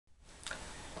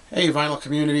Hey vinyl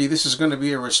community, this is going to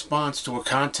be a response to a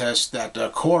contest that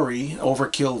Corey,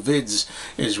 Overkillvidz,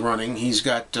 is running. He's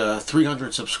got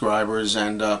 300 subscribers,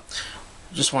 and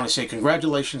just want to say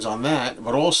congratulations on that,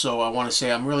 but also I want to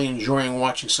say I'm really enjoying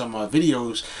watching some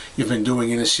videos you've been doing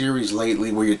in a series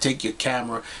lately where you take your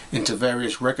camera into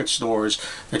various record stores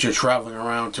that you're traveling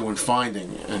around to and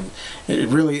finding, and it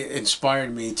really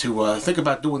inspired me to think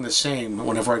about doing the same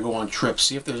whenever I go on trips,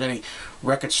 see if there's any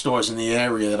record stores in the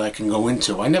area that I can go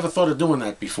into. I never thought of doing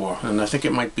that before, and I think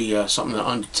it might be something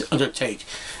to undertake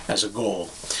as a goal.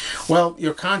 Well,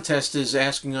 your contest is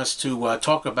asking us to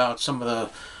talk about some of the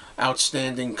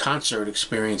outstanding concert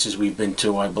experiences we've been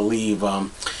to, I believe,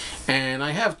 and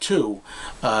I have two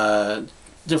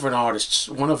different artists.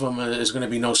 One of them is going to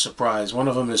be no surprise. One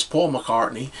of them is Paul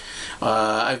McCartney.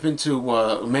 I've been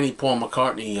to many Paul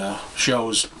McCartney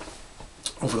shows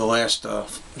over the last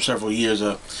several years,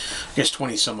 I guess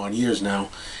 20 some odd years now,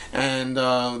 and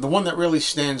the one that really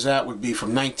stands out would be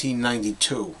from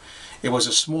 1992. It was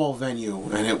a small venue,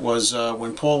 and it was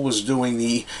when Paul was doing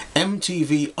the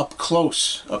MTV Up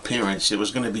Close appearance. It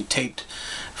was going to be taped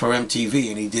for MTV,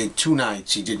 and he did two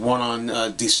nights. He did one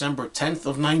on December 10th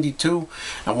of 92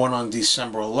 and one on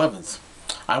December 11th.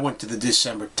 I went to the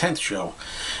December 10th show,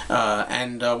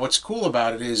 and what's cool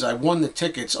about it is I won the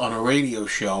tickets on a radio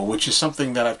show, which is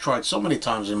something that I've tried so many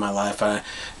times in my life. I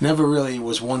never really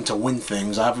was one to win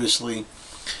things. Obviously,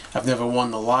 I've never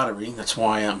won the lottery. That's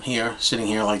why I'm here, sitting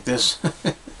here like this.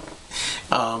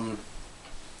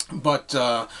 But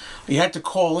you had to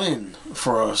call in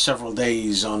for several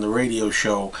days on the radio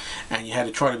show, and you had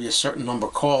to try to be a certain number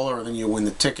caller, and then you win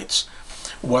the tickets.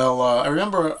 Well, I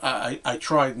remember I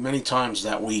tried many times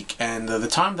that week, and the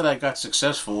time that I got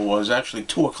successful was actually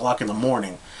 2 o'clock in the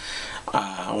morning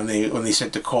when they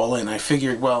said to call in. I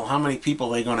figured, well, how many people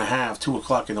are they going to have 2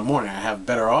 o'clock in the morning? I have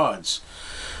better odds.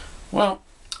 Well,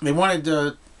 they wanted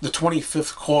the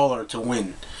 25th caller to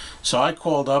win, so I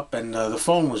called up, and the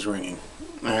phone was ringing.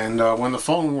 And when the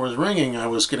phone was ringing, I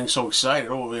was getting so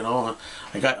excited. Oh, you know,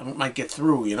 I might get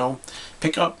through. You know,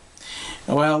 pick up.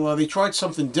 Well, they tried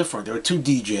something different. There were two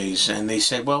DJs, and they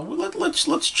said, well,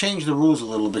 let's change the rules a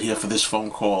little bit here for this phone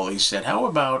call. He said, how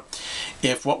about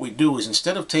if what we do is,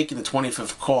 instead of taking the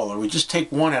 25th caller, we just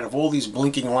take one out of all these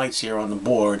blinking lights here on the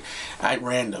board at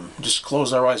random. Just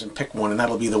close our eyes and pick one, and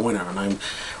that'll be the winner. And I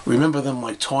remember them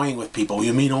like toying with people.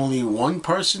 You mean only one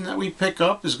person that we pick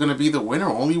up is going to be the winner?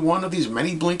 Only one of these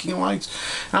many blinking lights?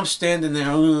 And I'm standing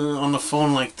there on the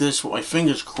phone like this with my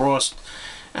fingers crossed.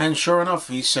 And sure enough,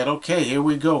 he said, okay, here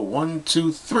we go, 1,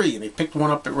 2, 3. And he picked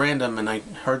one up at random, and I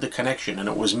heard the connection, and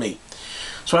it was me.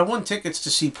 So I won tickets to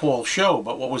see Paul's show,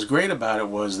 but what was great about it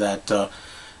was that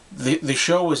the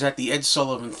show was at the Ed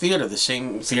Sullivan Theater, the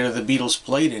same theater the Beatles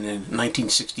played in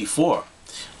 1964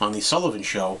 on the Sullivan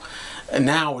Show. And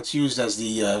now it's used as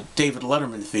the David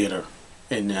Letterman Theater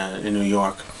in New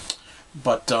York.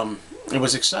 But it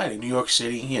was exciting. New York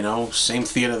City, you know, same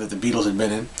theater that the Beatles had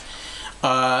been in.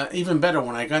 Even better,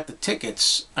 when I got the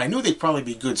tickets, I knew they'd probably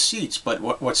be good seats, but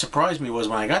what surprised me was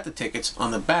when I got the tickets, on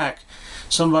the back,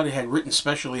 somebody had written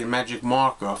specially in magic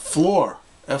marker, Floor,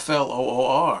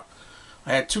 F-L-O-O-R.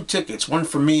 I had two tickets, one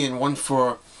for me and one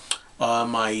for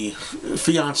my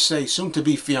fiancée,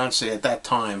 soon-to-be fiancée at that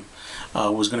time,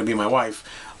 was going to be my wife.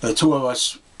 The two of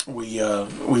us, we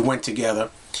went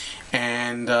together,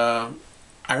 and I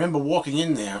remember walking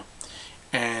in there,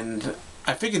 and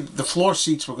I figured the floor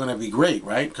seats were going to be great,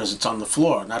 right? Because it's on the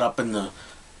floor, not up in the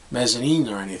mezzanine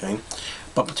or anything.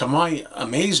 But to my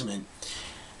amazement,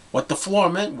 what the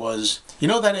floor meant was, you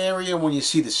know that area when you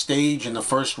see the stage in the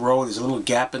first row, there's a little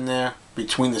gap in there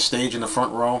between the stage and the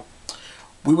front row?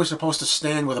 We were supposed to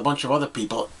stand with a bunch of other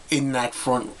people in that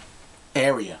front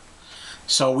area.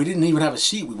 So we didn't even have a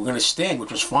seat. We were going to stand,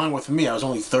 which was fine with me. I was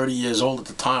only 30 years old at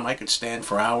the time. I could stand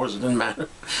for hours. It didn't matter,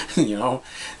 you know.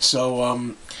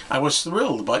 So I was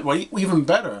thrilled. But even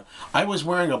better, I was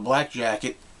wearing a black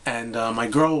jacket, and my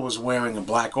girl was wearing a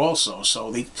black also.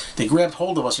 So they grabbed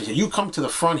hold of us and said, you come to the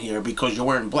front here because you're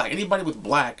wearing black. Anybody with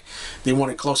black, they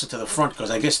wanted closer to the front,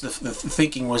 because I guess the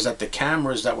thinking was that the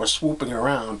cameras that were swooping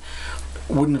around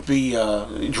wouldn't be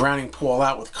drowning Paul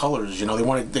out with colors. You know,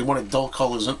 they wanted dull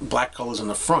colors, black colors in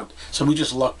the front. So we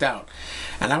just lucked out,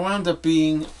 and I wound up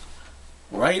being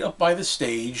right up by the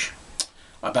stage,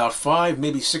 about 5,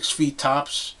 maybe 6 feet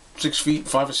tops, 6 feet,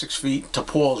 5 or 6 feet to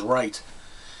Paul's right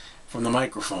from the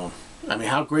microphone. I mean,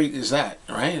 how great is that,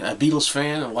 right? A Beatles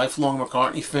fan, a lifelong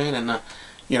McCartney fan, and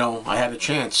you know, I had a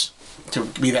chance to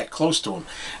be that close to him.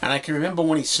 And I can remember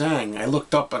when he sang, I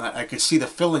looked up and I could see the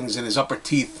fillings in his upper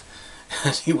teeth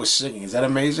as he was singing. Is that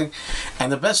amazing?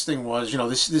 And the best thing was, you know,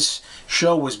 this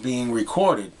show was being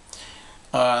recorded.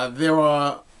 there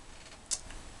are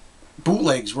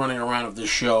bootlegs running around of this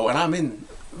show, and I'm in.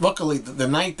 Luckily, the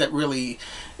night that really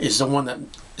is the one that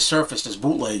surfaced as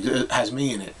bootleg has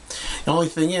me in it. The only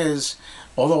thing is,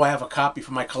 although I have a copy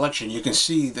for my collection, you can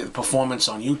see the performance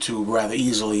on YouTube rather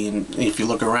easily, and if you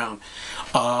look around,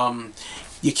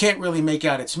 you can't really make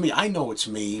out it's me. I know it's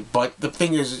me, but the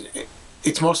thing is,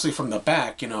 it's mostly from the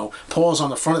back. You know, Paul's on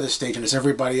the front of the stage and it's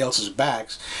everybody else's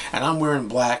backs, and I'm wearing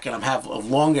black, and I have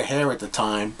longer hair at the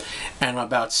time, and I'm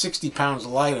about 60 pounds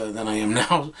lighter than I am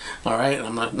now. All right,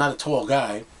 and I'm not a tall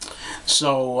guy,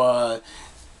 so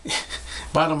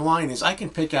bottom line is, I can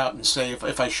pick out and say,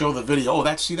 if I show the video, oh,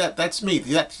 that's me.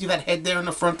 See that head there in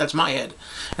the front? That's my head,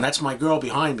 and that's my girl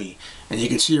behind me, and you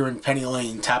can see her in Penny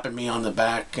Lane tapping me on the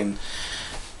back and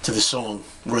to the song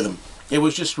rhythm. It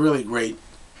was just really great.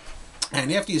 And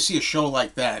after you see a show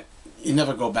like that, you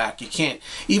never go back. You can't.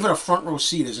 Even a front row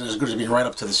seat isn't as good as being right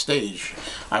up to the stage.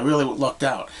 I really lucked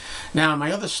out. Now, my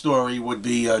other story would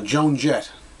be Joan Jett.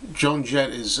 Joan Jett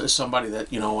is somebody that,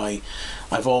 you know,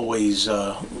 I've always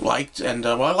liked, and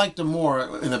well, I liked her more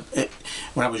when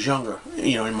I was younger,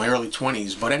 you know, in my early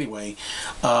 20s. But anyway,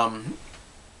 I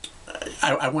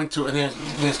went to, and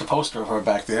there's the poster of her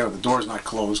back there. The door's not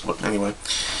closed, but anyway.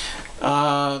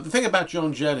 The thing about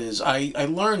Joan Jett is I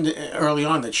learned early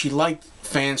on that she liked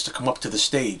fans to come up to the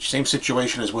stage. Same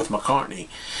situation as with McCartney.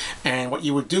 And what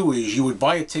you would do is you would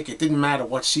buy a ticket. Didn't matter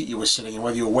what seat you were sitting in,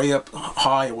 whether you were way up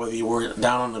high or whether you were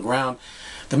down on the ground.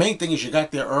 The main thing is you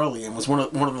got there early and was one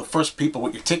of the first people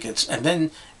with your tickets. And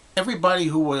then everybody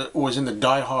who was in the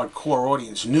die-hard core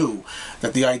audience knew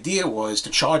that the idea was to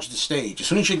charge the stage. As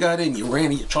soon as you got in, you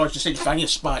ran, you charged the stage, found your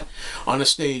spot on the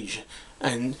stage,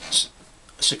 and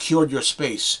secured your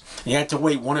space. You had to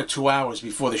wait 1 or 2 hours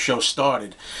before the show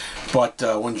started. But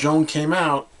when Joan came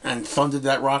out and thundered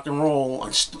that rock and roll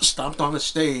and stomped on the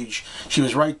stage, she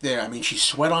was right there. I mean, she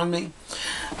sweat on me.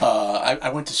 I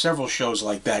went to several shows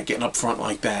like that, getting up front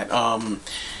like that.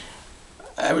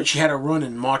 She had a run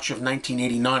in March of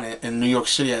 1989 in New York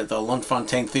City at the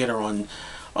Luntfontein Theater on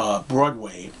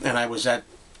Broadway, and I was at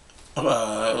I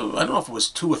don't know if it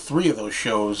was 2 or 3 of those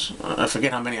shows. I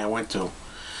forget how many I went to.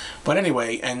 But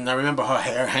anyway, and I remember her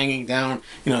hair hanging down.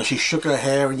 You know, she shook her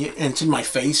hair, and it's in my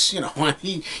face. You know,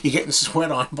 you're getting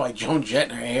sweat on by Joan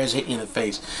Jett, and her hair's hitting you in the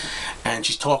face. And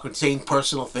she's talking, saying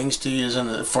personal things to you in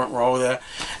the front row there.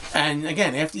 And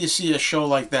again, after you see a show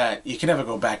like that, you can never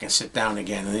go back and sit down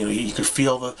again. And, you know, you can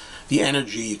feel the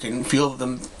energy. You can feel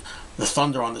the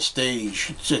thunder on the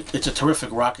stage. It's a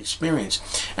terrific rock experience.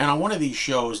 And on one of these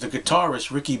shows, the guitarist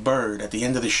Ricky Byrd, at the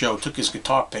end of the show, took his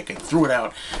guitar pick and threw it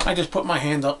out. I just put my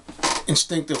hand up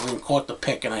instinctively and caught the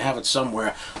pick, and I have it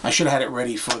somewhere. I should have had it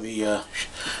ready for the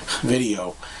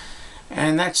video.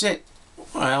 And that's it.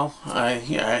 Well,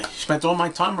 I spent all my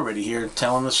time already here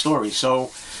telling the story. So,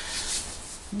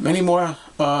 many more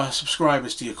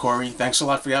subscribers to you, Corey. Thanks a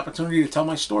lot for the opportunity to tell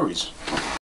my stories.